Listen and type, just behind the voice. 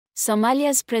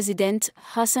Somalia's President,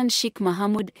 Hassan Sheikh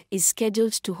Mohamud, is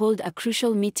scheduled to hold a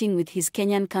crucial meeting with his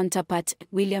Kenyan counterpart,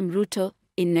 William Ruto,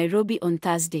 in Nairobi on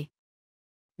Thursday.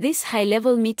 This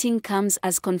high-level meeting comes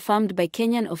as confirmed by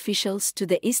Kenyan officials to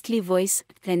the Eastleigh Voice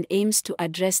and aims to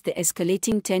address the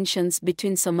escalating tensions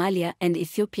between Somalia and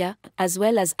Ethiopia, as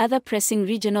well as other pressing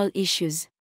regional issues.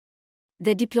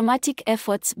 The diplomatic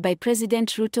efforts by President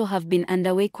Ruto have been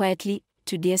underway quietly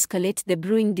to de-escalate the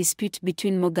brewing dispute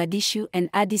between Mogadishu and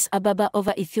Addis Ababa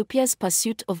over Ethiopia's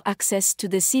pursuit of access to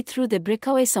the sea through the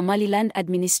breakaway Somaliland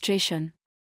administration.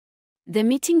 The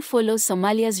meeting follows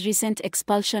Somalia's recent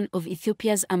expulsion of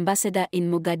Ethiopia's ambassador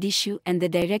in Mogadishu and the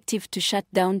directive to shut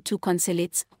down two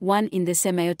consulates, one in the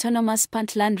semi-autonomous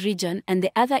Puntland region and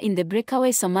the other in the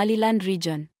breakaway Somaliland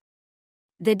region.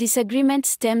 The disagreement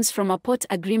stems from a port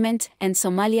agreement, and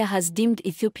Somalia has deemed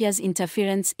Ethiopia's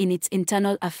interference in its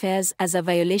internal affairs as a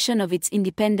violation of its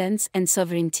independence and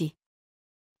sovereignty.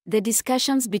 The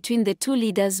discussions between the two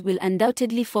leaders will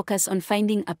undoubtedly focus on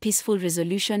finding a peaceful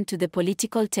resolution to the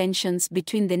political tensions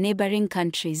between the neighboring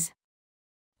countries.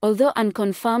 Although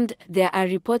unconfirmed, there are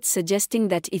reports suggesting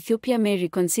that Ethiopia may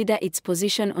reconsider its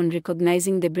position on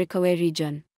recognizing the breakaway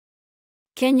region.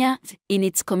 Kenya, in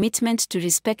its commitment to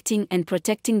respecting and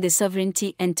protecting the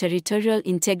sovereignty and territorial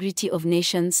integrity of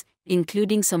nations,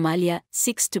 including Somalia,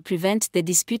 seeks to prevent the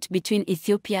dispute between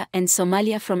Ethiopia and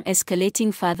Somalia from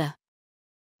escalating further.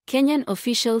 Kenyan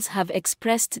officials have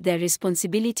expressed their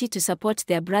responsibility to support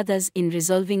their brothers in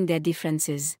resolving their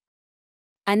differences.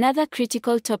 Another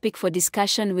critical topic for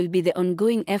discussion will be the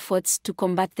ongoing efforts to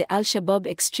combat the Al-Shabaab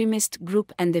extremist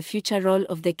group and the future role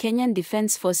of the Kenyan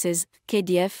Defence Forces,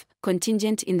 KDF,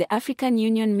 contingent in the African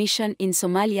Union mission in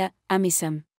Somalia,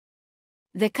 AMISOM.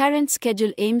 The current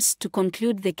schedule aims to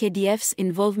conclude the KDF's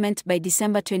involvement by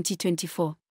December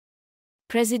 2024.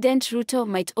 President Ruto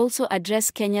might also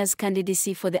address Kenya's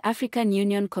candidacy for the African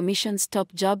Union Commission's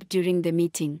top job during the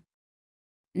meeting.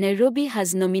 Nairobi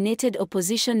has nominated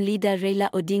opposition leader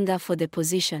Raila Odinga for the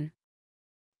position.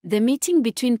 The meeting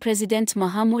between President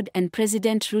Mohamud and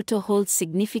President Ruto holds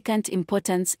significant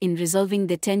importance in resolving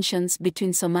the tensions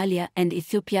between Somalia and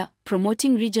Ethiopia,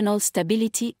 promoting regional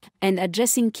stability, and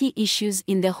addressing key issues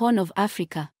in the Horn of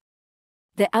Africa.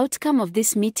 The outcome of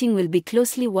this meeting will be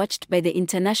closely watched by the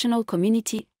international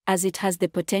community, as it has the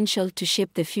potential to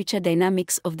shape the future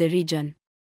dynamics of the region.